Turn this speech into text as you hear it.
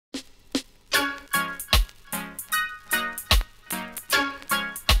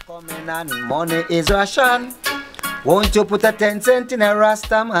Coming and money is ration. Won't you put a 10 cent in a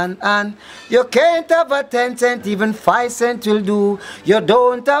Rasta man hand? You can't have a 10 cent, even 5 cent will do. You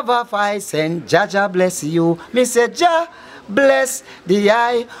don't have a 5 cent, Jaja bless you. Me say Jah bless the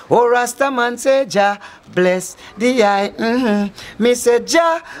eye. Oh Rasta man say Jah bless the eye. Me say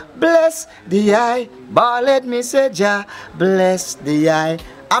Jah bless the eye. Ballad me say Jah bless the eye.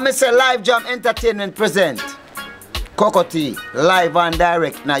 I me say Live Jam Entertainment present Cocoa Tea live and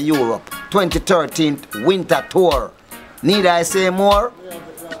direct na Europe 2013 winter tour. Need I say more?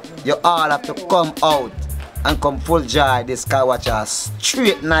 You all have to come out and come full joy. This car watch a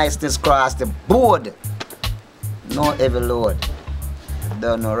straight niceness across the board. No heavy load.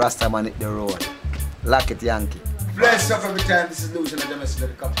 Don't know Rasta man hit the road. Lock it Yankee. Bless up every time. This is Luciano Jamaica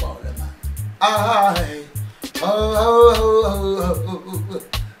the Kapola man. I oh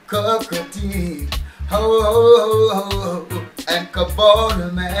Cocoa Tea. And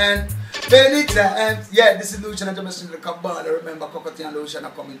Kapola man. Many times, yeah, this is Luciano Jamaica the Kapola. Remember, Cocoa Tea and Luciano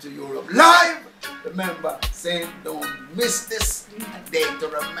are coming to Europe live. Remember, saying don't miss this. A date to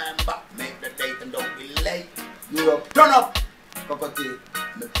remember. Make the date and don't be late. Europe, turn up. Cocoa Tea,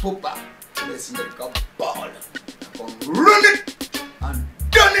 me poopa. Listen to the Kapola. Come run it and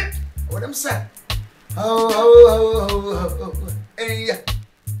done it. What them say? Hey.